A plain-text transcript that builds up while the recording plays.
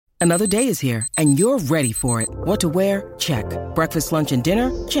Another day is here, and you're ready for it. What to wear? Check. Breakfast, lunch, and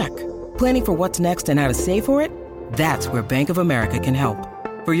dinner? Check. Planning for what's next and how to save for it? That's where Bank of America can help.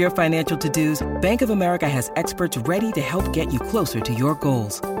 For your financial to-dos, Bank of America has experts ready to help get you closer to your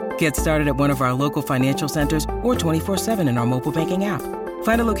goals. Get started at one of our local financial centers or 24/7 in our mobile banking app.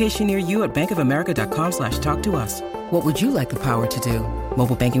 Find a location near you at bankofamerica.com/talktous. What would you like the power to do?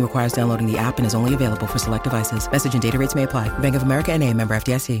 Mobile banking requires downloading the app and is only available for select devices. Message and data rates may apply. Bank of America N.A., member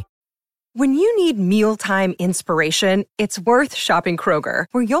FDIC. When you need mealtime inspiration, it's worth shopping Kroger,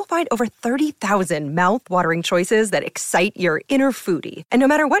 where you'll find over 30,000 mouth-watering choices that excite your inner foodie. And no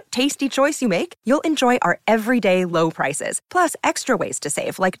matter what tasty choice you make, you'll enjoy our everyday low prices, plus extra ways to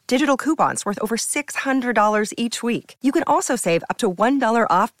save, like digital coupons worth over $600 each week. You can also save up to $1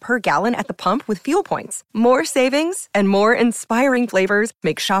 off per gallon at the pump with fuel points. More savings and more inspiring flavors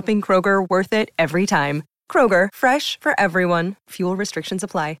make shopping Kroger worth it every time. Kroger, fresh for everyone. Fuel restrictions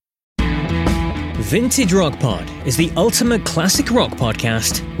apply. Vintage Rock Pod is the ultimate classic rock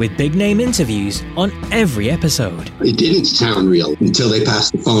podcast with big-name interviews on every episode. It didn't sound real until they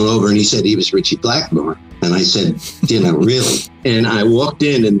passed the phone over and he said he was Richie Blackmore. And I said, really? And I walked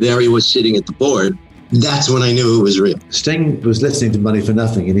in and there he was sitting at the board. That's when I knew it was real. Sting was listening to Money for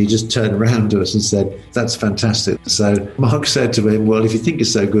Nothing and he just turned around to us and said, that's fantastic. So Mark said to him, well, if you think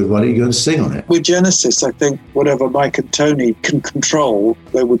it's so good, why don't you go and sing on it? With Genesis, I think whatever Mike and Tony can control,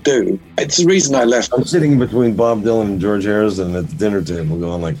 they would do. It's the reason I left. I'm sitting between Bob Dylan and George Harrison at the dinner table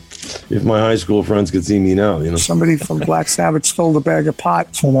going like, if my high school friends could see me now, you know. Somebody from Black Sabbath stole a bag of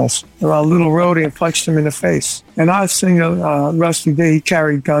pot from us. They're a little roadie and punched him in the face. And I was singing Rusty Day, he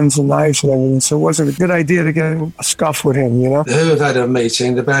carried guns and knives and everything, so it wasn't a good idea to get a scuff with him, you know. Who have had a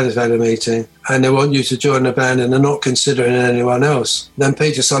meeting, the band has had a meeting, and they want you to join the band and they're not considering anyone else. Then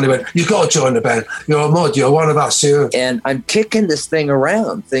Peter Sonny went, you've got to join the band. You're a mod, you're one of us. And I'm kicking this thing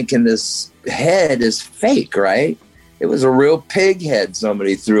around thinking this head is fake, right? It was a real pig head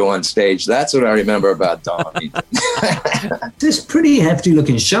somebody threw on stage. That's what I remember about Tommy. This pretty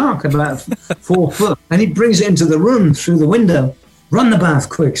hefty-looking shark, about 4 foot, and he brings it into the room through the window. Run the bath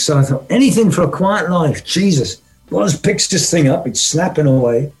quick. So I thought, anything for a quiet life. Jesus. Buzz picks this thing up, it's snapping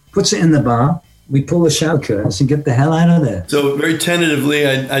away, puts it in the bar. We pull the shower curtains and get the hell out of there. So very tentatively,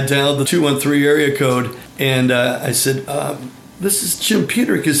 I dialed the 213 area code, and I said, this is Jim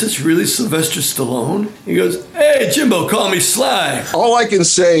Peterick. Is this really Sylvester Stallone? He goes, hey, Jimbo, call me Sly. All I can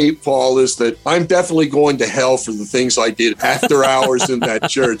say, Paul, is that I'm definitely going to hell for the things I did after hours in that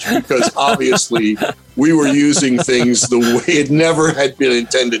church, because obviously we were using things the way it never had been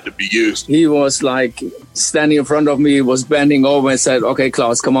intended to be used. He was like standing in front of me, was bending over and said, okay,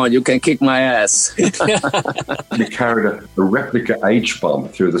 Klaus, come on, you can kick my ass. We carried a replica H-bomb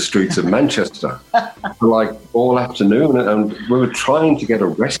through the streets of Manchester for like all afternoon, and we were trying to get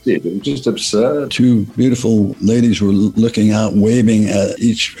arrested. It was just absurd. Two beautiful ladies were looking out, waving at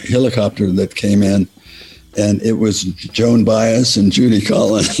each helicopter that came in. And it was Joan Baez and Judy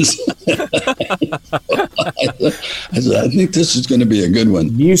Collins. I said, I think this is going to be a good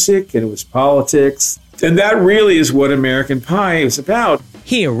one. Music, and it was politics. And that really is what American Pie is about.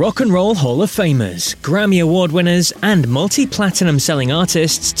 Hear Rock and Roll Hall of Famers, Grammy Award winners, and multi-platinum selling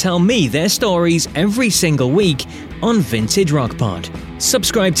artists tell me their stories every single week on Vintage Rock Pod.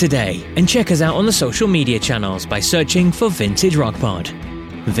 Subscribe today and check us out on the social media channels by searching for Vintage Rock Pod.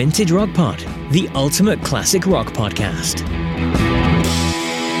 Vintage Rock Pod, the ultimate classic rock podcast.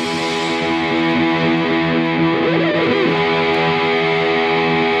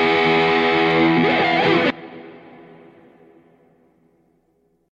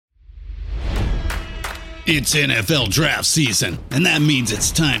 It's NFL draft season, and that means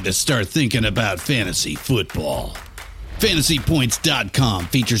it's time to start thinking about fantasy football. FantasyPoints.com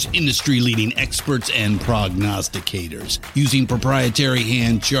features industry-leading experts and prognosticators using proprietary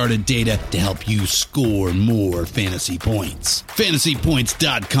hand-charted data to help you score more fantasy points.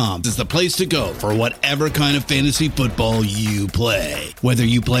 FantasyPoints.com is the place to go for whatever kind of fantasy football you play. Whether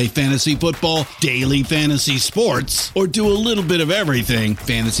you play fantasy football, daily fantasy sports, or do a little bit of everything,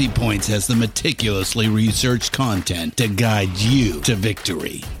 Fantasy Points has the meticulously researched content to guide you to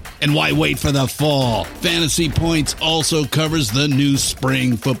victory. And why wait for the fall? Fantasy Points also covers the new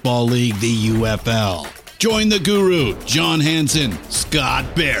spring football league, the UFL. Join the guru, John Hansen,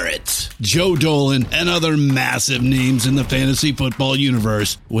 Scott Barrett, Joe Dolan, and other massive names in the fantasy football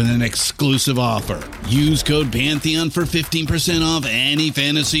universe with an exclusive offer. Use code Pantheon for 15% off any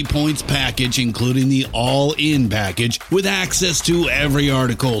Fantasy Points package, including the all-in package with access to every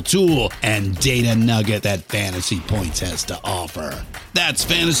article, tool, and data nugget that Fantasy Points has to offer. That's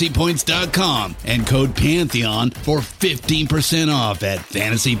fantasypoints.com and code Pantheon for 15% off at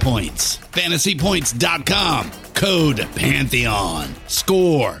Fantasy Points. Fantasypoints.com, code Pantheon.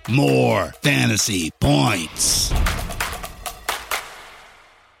 Score more fantasy points.